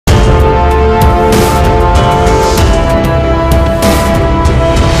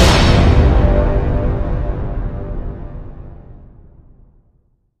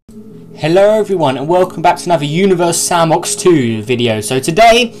Hello everyone and welcome back to another Universe Sandbox 2 video. So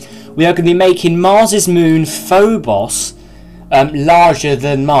today we are going to be making Mars's moon Phobos larger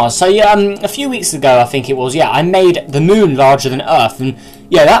than Mars. So yeah, a few weeks ago I think it was, I made the moon larger than Earth, and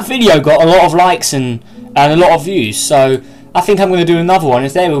yeah, that video got a lot of likes and a lot of views. So I think I'm going to do another one.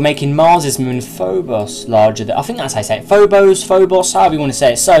 Today we're making Mars's moon Phobos larger than, I think that's how I say it, Phobos, however you want to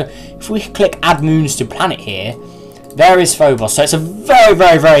say it. So if we click add moons to planet here, there is Phobos. So it's a very,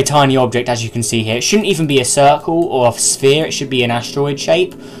 very, very tiny object, as you can see here. It shouldn't even be a circle or a sphere. It should be an asteroid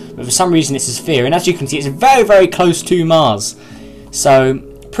shape. But for some reason it's a sphere. And as you can see, it's very, very close to Mars. So,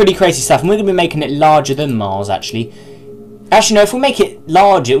 pretty crazy stuff. And we're going to be making it larger than Mars, actually. Actually, no, if we make it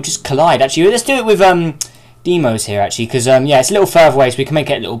larger, it'll just collide. Actually, let's do it with Deimos here, actually. Because, yeah, it's a little further away, so we can make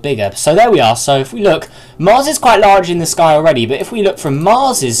it a little bigger. So there we are. So if we look, Mars is quite large in the sky already. But if we look from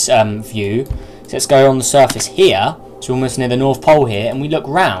Mars's view, so let's go on the surface here, so almost near the North Pole here, and we look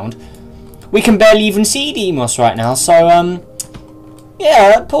round, we can barely even see Deimos right now. So,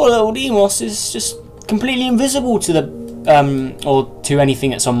 yeah, that poor little Deimos is just completely invisible to the, or to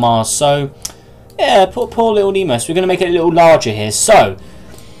anything that's on Mars. So, yeah, poor little Deimos. We're going to make it a little larger here. So,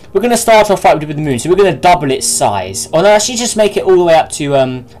 we're going to start off like we did with the moon. So, we're going to double its size. Or no, actually just make it all the way up to,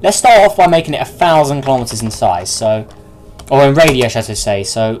 let's start off by making it 1,000 kilometers in size. So, or in radius, as I say.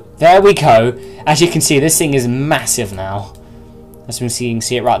 So there we go. As you can see, this thing is massive now. As you can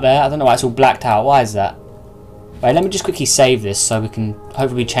see it right there. I don't know why it's all blacked out. Why is that? Right, let me just quickly save this so we can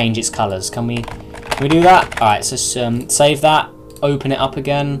hopefully change its colours. Can we do that? Alright, so save that. Open it up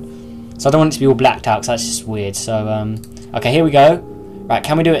again. So I don't want it to be all blacked out because that's just weird. So, okay, here we go. Right,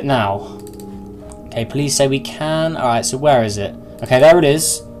 can we do it now? Okay, please say we can. Alright, so where is it? Okay, there it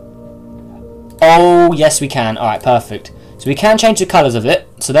is. Oh, yes we can. Alright, perfect. So we can change the colours of it.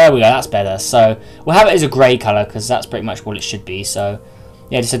 So there we go, that's better. So we'll have it as a grey colour because that's pretty much what it should be. So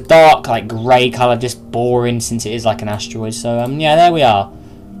yeah, just a dark like grey colour, just boring since it is like an asteroid. So yeah, there we are.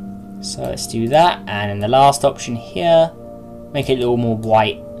 So let's do that. And then the last option here, make it a little more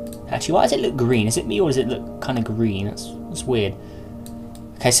white. Actually, why does it look green? Is it me or does it look kind of green? That's weird.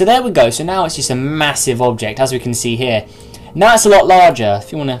 Okay, so there we go. So now it's just a massive object, as we can see here. Now it's a lot larger.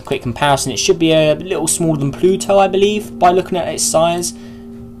 If you want a quick comparison, it should be a little smaller than Pluto, I believe, by looking at its size.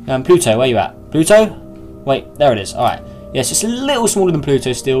 Pluto, where you at? Pluto? Wait, there it is. Alright. Yes, it's a little smaller than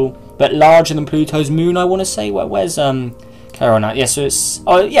Pluto still, but larger than Pluto's moon, I want to say. Where's Charon at? Yeah, so it's,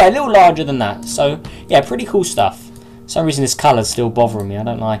 oh yeah, a little larger than that. So, yeah, pretty cool stuff. For some reason this colour's still bothering me. I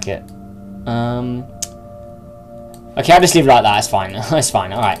don't like it. Okay, I'll just leave it like that. It's fine. It's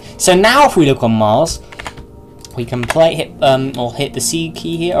fine. Alright. So now if we look on Mars, we can hit the C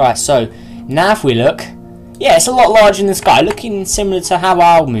key here. Alright, so now if we look, yeah, it's a lot larger in the sky, looking similar to how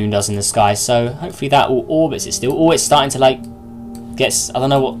our moon does in the sky. So hopefully that all orbits it still. Oh, it's starting to like I don't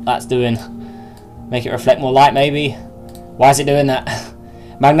know what that's doing. Make it reflect more light maybe. Why is it doing that?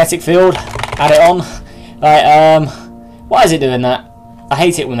 Magnetic field, add it on. Right, why is it doing that? I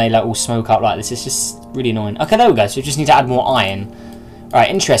hate it when they like all smoke up like this. It's just really annoying. Okay, there we go. So we just need to add more iron. Alright,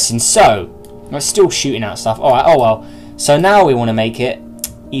 interesting. So it's still shooting out stuff. Alright, oh well. So now we want to make it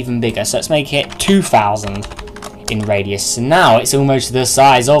even bigger. So let's make it 2,000 in radius. So now it's almost the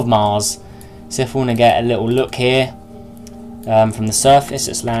size of Mars. So if we want to get a little look here from the surface,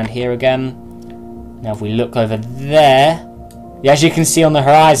 let's land here again. Now if we look over there, yeah, as you can see on the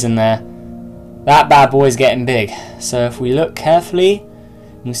horizon there, that bad boy's getting big. So if we look carefully,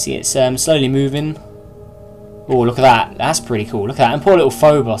 you'll see it's slowly moving. Oh, look at that. That's pretty cool. Look at that. And poor little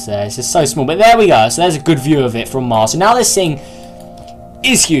Phobos there. It's just so small. But there we go. So there's a good view of it from Mars. So now this thing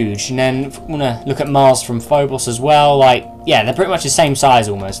is huge. And then if we want to look at Mars from Phobos as well. Like, yeah, they're pretty much the same size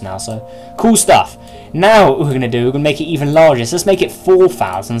almost now. So, cool stuff. Now what we're going to do, we're going to make it even larger. So let's make it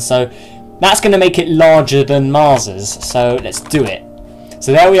 4,000. So that's going to make it larger than Mars's. So let's do it.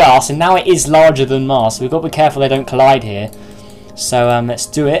 So there we are. So now it is larger than Mars. So we've got to be careful they don't collide here. So let's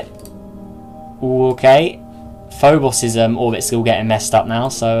do it. Okay. Phobos' orbit's still getting messed up now,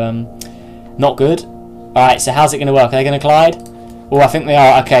 so not good. Alright, so how's it going to work? Are they going to collide? Oh, I think they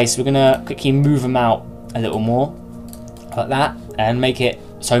are. Okay, so we're going to quickly move them out a little more, like that, and make it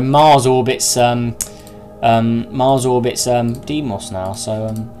so Mars orbits Deimos now.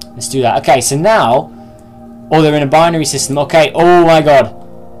 So let's do that. Okay, so now, oh, they're in a binary system. Okay, oh my god,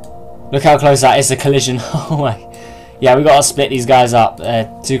 look how close that is to collision. Oh my, yeah, we got to split these guys up.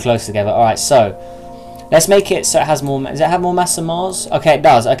 They're too close together. Alright, so let's make it so it has more. Does it have more mass than Mars? Okay, it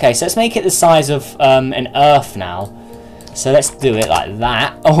does. Okay, so let's make it the size of an Earth now. So let's do it like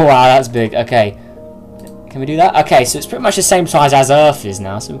that. Oh wow, that's big. Okay, can we do that? Okay, so it's pretty much the same size as Earth is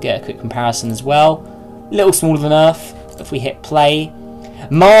now. So we'll get a quick comparison as well. A little smaller than Earth. If we hit play,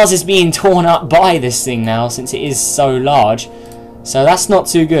 Mars is being torn up by this thing now, since it is so large. So that's not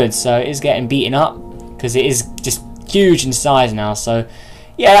too good. So it is getting beaten up, because it is just huge in size now. So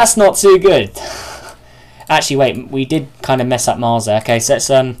yeah, that's not too good. Actually, wait, we did kind of mess up Mars there. Okay, so let's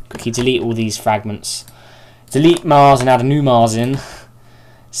quickly delete all these fragments. Delete Mars and add a new Mars in.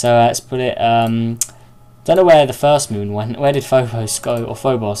 So let's put it. Don't know where the first moon went. Where did Phobos go, or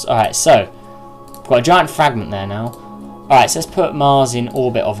Phobos? All right, so we've got a giant fragment there now. All right, so let's put Mars in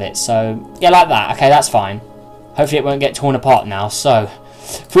orbit of it. So yeah, like that. Okay, that's fine. Hopefully it won't get torn apart now. So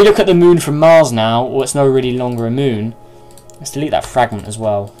if we look at the moon from Mars now, or it's no really longer a moon. Let's delete that fragment as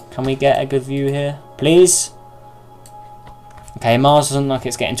well. Can we get a good view here, please? Okay, Mars doesn't look like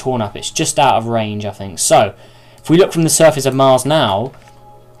it's getting torn up. It's just out of range, I think. So, if we look from the surface of Mars now,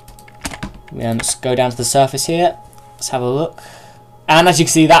 let's go down to the surface here. Let's have a look. And as you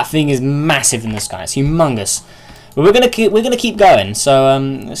can see, that thing is massive in the sky. It's humongous. But we're gonna keep going. So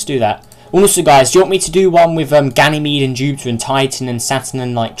let's do that. Also, guys, do you want me to do one with Ganymede and Jupiter and Titan and Saturn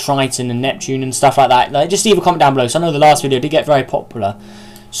and like Triton and Neptune and stuff like that? Like, just leave a comment down below. So I know the last video did get very popular.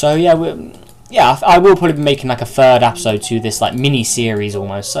 So yeah, I will probably be making like a third episode to this like mini series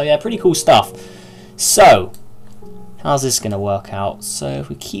almost. So yeah, pretty cool stuff. So how's this gonna work out? So if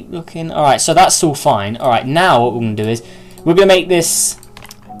we keep looking, all right. So that's all fine. All right, now what we're gonna do is we're gonna make this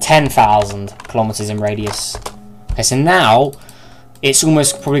 10,000 kilometers in radius. Okay, so now it's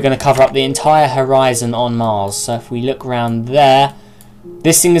almost probably going to cover up the entire horizon on Mars. So if we look around there,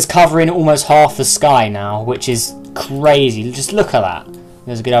 this thing is covering almost half the sky now, which is crazy. Just look at that.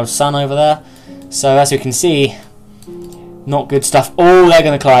 There's a good old sun over there. So as you can see, not good stuff. Oh, they're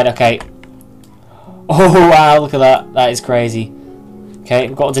going to collide. Okay. Oh, wow, look at that. That is crazy. Okay,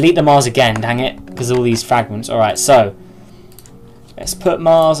 we've got to delete the Mars again, dang it, because of all these fragments. Alright, so let's put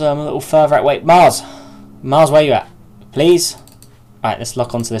Mars a little further out. Wait, Mars, where you at? Please? Alright, let's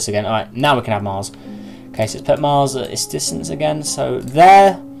lock onto this again. Alright, now we can have Mars. Okay, so let's put Mars at its distance again. So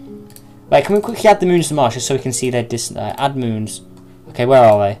there. Wait, can we quickly add the moons to Mars just so we can see their distance? Add moons. Okay, where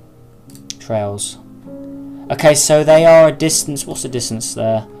are they? Trails. Okay, so they are a distance. What's the distance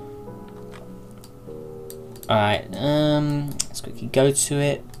there? Alright, let's quickly go to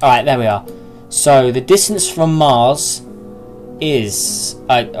it. Alright, there we are. So the distance from Mars is.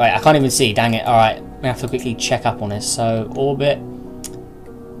 Wait, I can't even see. Dang it. Alright, we have to quickly check up on this. So orbit.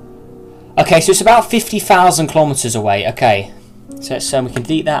 Okay, so it's about 50,000 kilometers away. Okay, so we can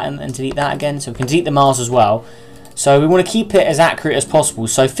delete that and delete that again. So we can delete the Mars as well. So we want to keep it as accurate as possible.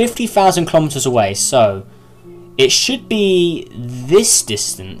 So 50,000 kilometers away. So it should be this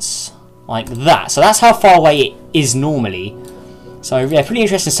distance, like that. So that's how far away it is normally. So yeah, pretty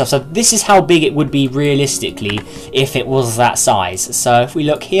interesting stuff. So this is how big it would be realistically if it was that size. So if we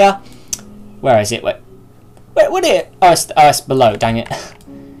look here, where is it? Wait, what is it? Oh, it's below. Dang it.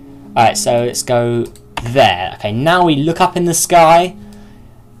 Alright, so let's go there. Okay, now we look up in the sky,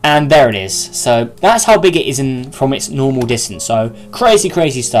 and there it is. So that's how big it is from its normal distance. So crazy,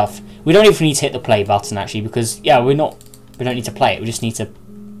 crazy stuff. We don't even need to hit the play button actually, because yeah, we don't need to play it. We just need to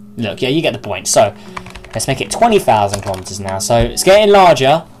look. Yeah, you get the point. So let's make it 20,000 kilometers now. So it's getting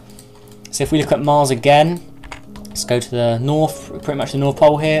larger. So if we look at Mars again, let's go to the north, pretty much the North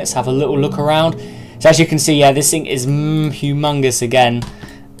Pole here. Let's have a little look around. So as you can see, yeah, this thing is humongous again.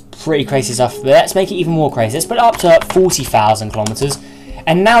 Pretty crazy stuff, but let's make it even more crazy. Let's put it up to 40,000 kilometers,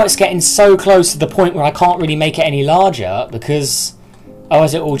 and now it's getting so close to the point where I can't really make it any larger because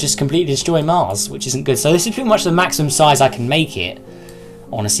otherwise it will just completely destroy Mars, which isn't good. So this is pretty much the maximum size I can make it,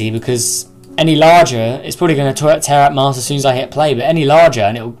 honestly, because any larger it's probably going to tear up Mars as soon as I hit play, but any larger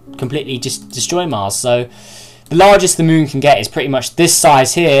and it will completely just destroy Mars. So the largest the moon can get is pretty much this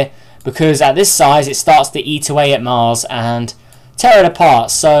size here, because at this size it starts to eat away at Mars and tear it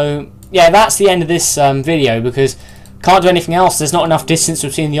apart. So yeah, that's the end of this video, because can't do anything else. There's not enough distance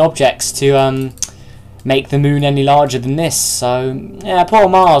between the objects to make the moon any larger than this. So yeah, poor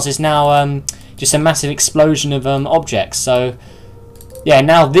Mars is now just a massive explosion of objects. So yeah,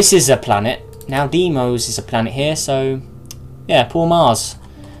 now this is a planet. Now Deimos is a planet here. So yeah, poor Mars.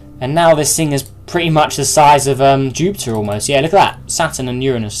 And now this thing is pretty much the size of Jupiter almost. Yeah, look at that, Saturn and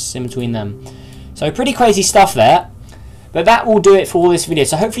Uranus in between them. So pretty crazy stuff there. But that will do it for this video.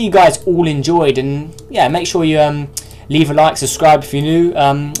 So hopefully you guys all enjoyed, and yeah, make sure you leave a like, subscribe if you're new,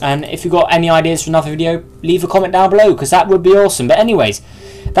 and if you've got any ideas for another video, leave a comment down below, because that would be awesome. But anyways,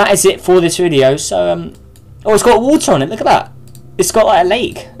 that is it for this video. So oh, it's got water on it. Look at that. It's got like a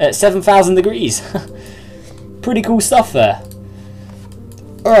lake at 7,000 degrees. Pretty cool stuff there.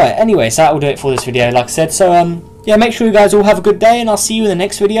 Alright, anyways, that will do it for this video, like I said. So yeah, make sure you guys all have a good day, and I'll see you in the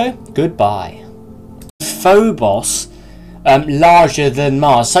next video. Goodbye. Phobos. larger than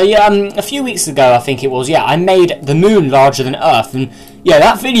Mars. So yeah, a few weeks ago I think it was, yeah, I made the moon larger than Earth, and yeah,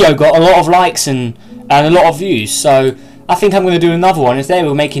 that video got a lot of likes and a lot of views. So I think I'm going to do another one. Today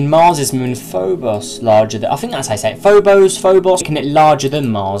we're making Mars's moon Phobos larger than, I think that's how I say it, Phobos, making it larger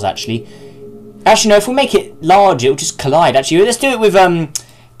than Mars actually. Actually no, if we make it larger it'll just collide. Actually let's do it with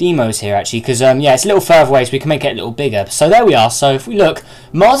Deimos here actually, because yeah, it's a little further away so we can make it a little bigger. So there we are. So if we look,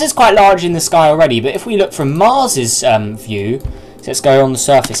 Mars is quite large in the sky already, but if we look from Mars's view, so let's go on the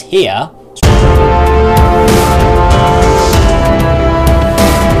surface here.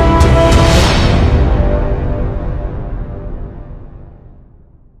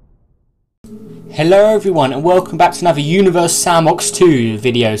 Hello everyone and welcome back to another Universe Sandbox 2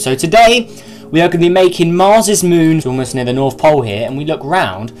 video. So today we are going to be making Mars's moon. It's almost near the North Pole here, and we look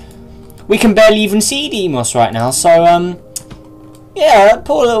round, we can barely even see Deimos right now. So yeah,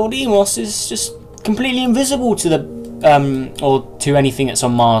 poor little Deimos is just completely invisible to the or to anything that's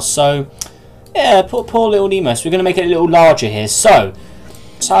on Mars. So yeah, poor little Deimos. We're going to make it a little larger here. So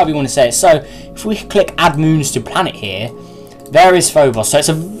however you want to say it. So if we click add moons to planet here, there is Phobos. So it's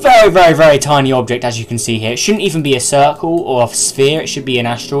a very tiny object, as you can see here. It shouldn't even be a circle or a sphere. It should be an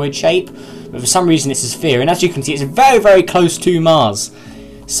asteroid shape. But for some reason it's a sphere. And as you can see, it's very close to Mars.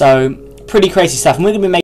 So pretty crazy stuff. And we're going to be making